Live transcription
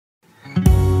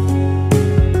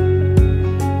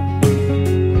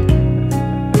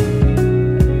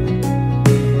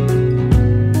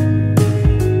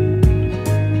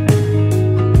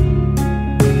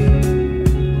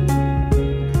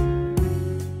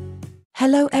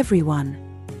Hello everyone.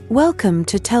 Welcome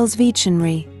to TELLS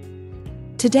Videtionary.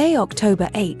 Today, October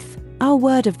 8th, our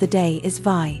word of the day is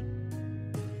VIE.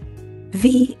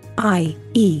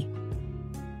 V-I-E.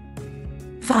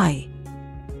 VIE.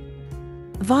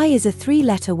 VIE is a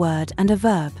three-letter word and a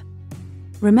verb.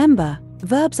 Remember,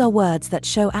 verbs are words that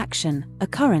show action,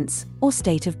 occurrence, or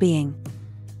state of being.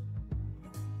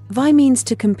 VIE means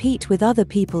to compete with other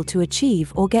people to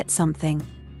achieve or get something.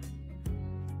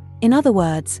 In other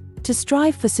words, to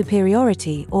strive for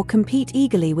superiority or compete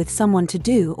eagerly with someone to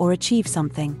do or achieve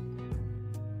something.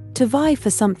 To vie for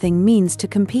something means to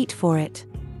compete for it.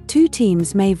 Two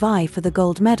teams may vie for the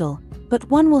gold medal, but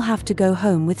one will have to go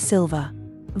home with silver.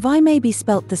 VIE may be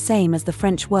spelt the same as the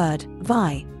French word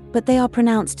vie, but they are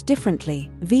pronounced differently,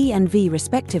 V and V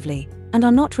respectively, and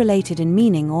are not related in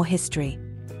meaning or history.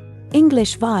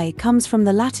 English vie comes from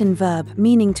the Latin verb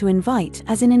meaning to invite,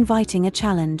 as in inviting a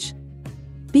challenge.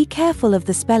 Be careful of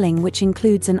the spelling, which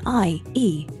includes an I,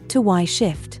 E, to Y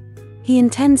shift. He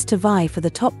intends to vie for the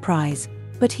top prize,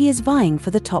 but he is vying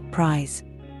for the top prize.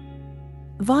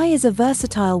 Vie is a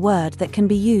versatile word that can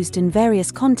be used in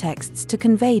various contexts to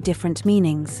convey different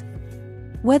meanings.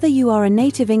 Whether you are a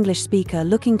native English speaker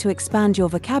looking to expand your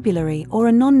vocabulary or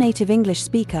a non-native English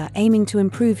speaker aiming to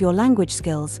improve your language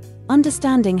skills,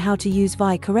 understanding how to use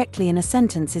vie correctly in a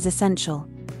sentence is essential.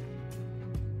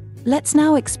 Let's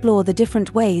now explore the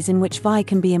different ways in which vie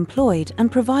can be employed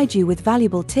and provide you with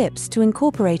valuable tips to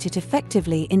incorporate it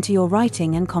effectively into your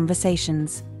writing and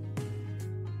conversations.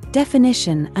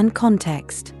 Definition and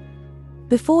context.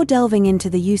 Before delving into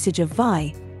the usage of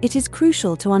vie, it is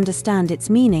crucial to understand its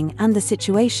meaning and the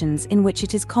situations in which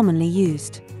it is commonly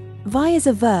used. Vie is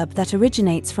a verb that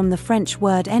originates from the French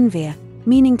word envier,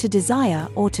 meaning to desire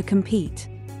or to compete.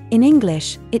 In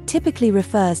English, it typically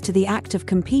refers to the act of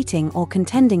competing or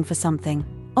contending for something,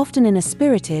 often in a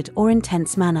spirited or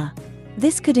intense manner.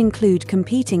 This could include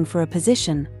competing for a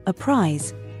position, a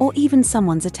prize, or even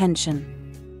someone's attention.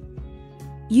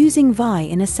 Using vie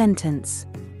in a sentence.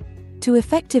 To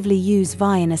effectively use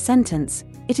vie in a sentence,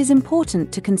 it is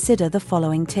important to consider the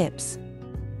following tips.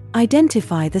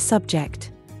 Identify the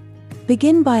subject.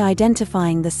 Begin by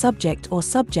identifying the subject or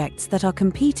subjects that are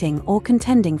competing or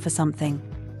contending for something.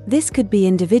 This could be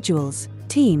individuals,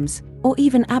 teams, or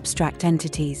even abstract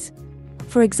entities.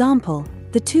 For example,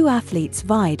 the two athletes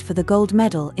vied for the gold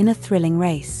medal in a thrilling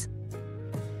race.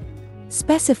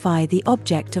 Specify the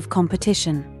object of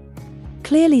competition.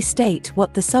 Clearly state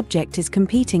what the subject is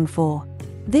competing for.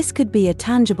 This could be a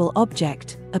tangible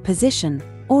object, a position,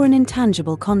 or an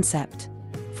intangible concept.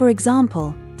 For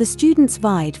example, the students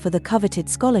vied for the coveted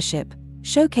scholarship,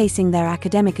 showcasing their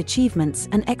academic achievements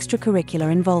and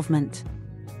extracurricular involvement.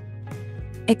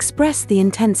 Express the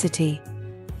intensity.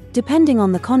 Depending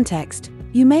on the context,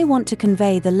 you may want to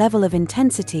convey the level of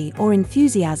intensity or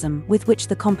enthusiasm with which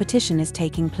the competition is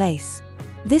taking place.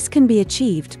 This can be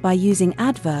achieved by using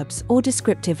adverbs or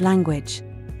descriptive language.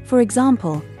 For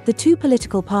example, the two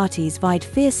political parties vied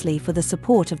fiercely for the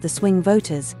support of the swing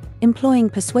voters, employing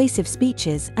persuasive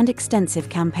speeches and extensive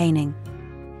campaigning.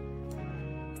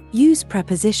 Use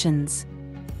prepositions.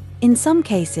 In some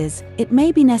cases, it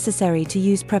may be necessary to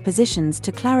use prepositions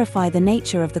to clarify the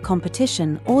nature of the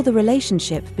competition or the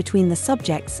relationship between the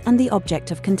subjects and the object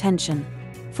of contention.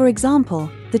 For example,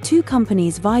 the two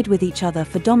companies vied with each other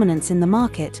for dominance in the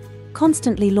market,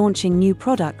 constantly launching new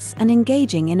products and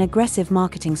engaging in aggressive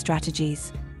marketing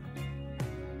strategies.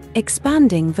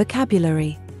 Expanding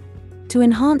vocabulary. To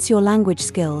enhance your language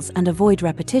skills and avoid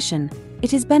repetition,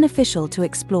 it is beneficial to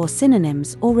explore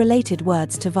synonyms or related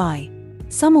words to vie.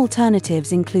 Some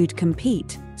alternatives include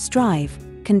compete, strive,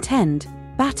 contend,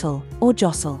 battle, or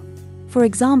jostle. For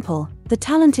example, the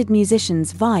talented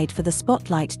musicians vied for the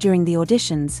spotlight during the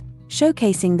auditions,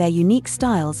 showcasing their unique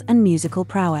styles and musical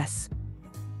prowess.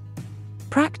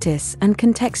 Practice and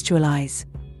contextualize.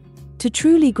 To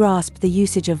truly grasp the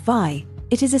usage of vie,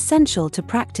 it is essential to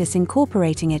practice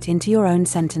incorporating it into your own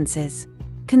sentences.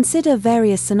 Consider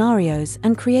various scenarios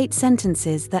and create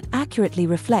sentences that accurately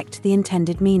reflect the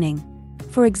intended meaning.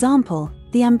 For example,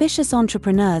 the ambitious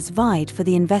entrepreneurs vied for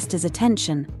the investors'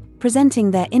 attention, presenting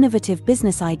their innovative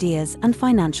business ideas and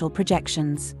financial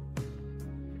projections.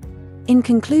 In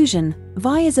conclusion,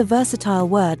 vie is a versatile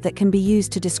word that can be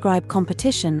used to describe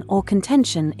competition or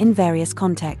contention in various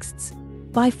contexts.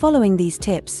 By following these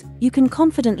tips, you can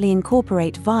confidently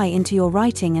incorporate vie into your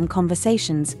writing and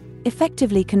conversations,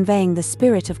 effectively conveying the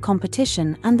spirit of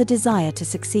competition and the desire to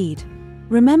succeed.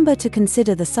 Remember to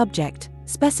consider the subject,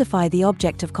 specify the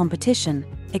object of competition,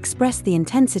 express the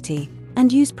intensity,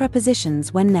 and use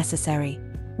prepositions when necessary.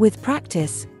 With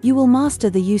practice, you will master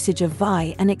the usage of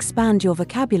vie and expand your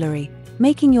vocabulary,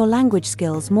 making your language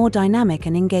skills more dynamic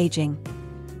and engaging.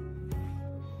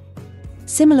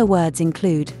 Similar words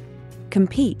include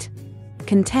compete,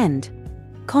 contend,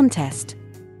 contest,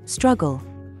 struggle,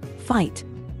 fight,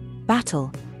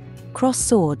 battle, cross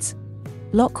swords,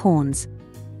 lock horns,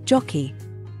 jockey,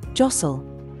 jostle,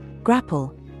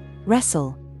 grapple,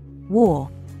 wrestle,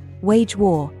 war, wage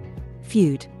war,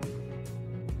 feud.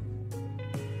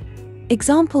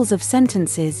 Examples of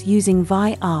sentences using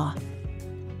VIE are: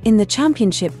 in the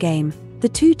championship game, the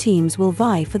two teams will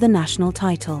vie for the national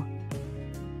title.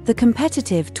 The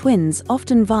competitive twins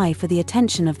often vie for the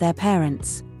attention of their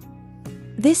parents.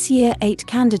 This year 8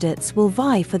 candidates will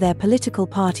vie for their political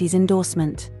party's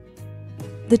endorsement.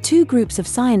 The two groups of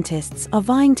scientists are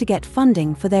vying to get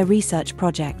funding for their research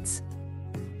projects.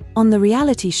 On the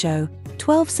reality show,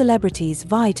 12 celebrities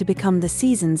vie to become the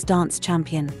season's dance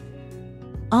champion.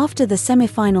 After the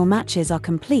semi-final matches are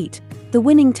complete, the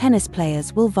winning tennis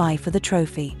players will vie for the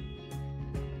trophy.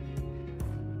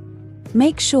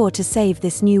 Make sure to save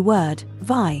this new word,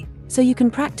 vie, so you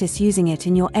can practice using it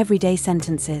in your everyday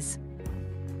sentences.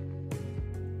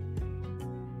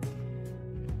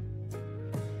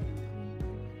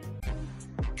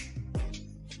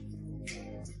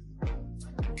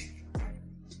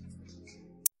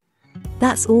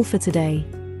 That's all for today.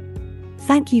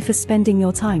 Thank you for spending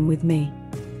your time with me.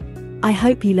 I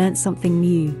hope you learned something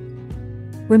new.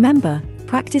 Remember,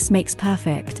 practice makes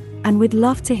perfect, and we'd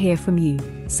love to hear from you,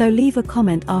 so leave a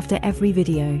comment after every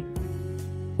video.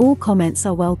 All comments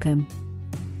are welcome.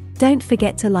 Don't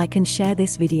forget to like and share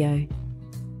this video.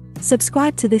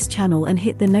 Subscribe to this channel and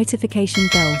hit the notification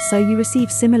bell so you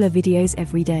receive similar videos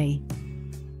every day.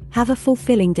 Have a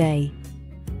fulfilling day.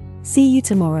 See you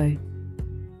tomorrow.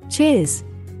 Cheers!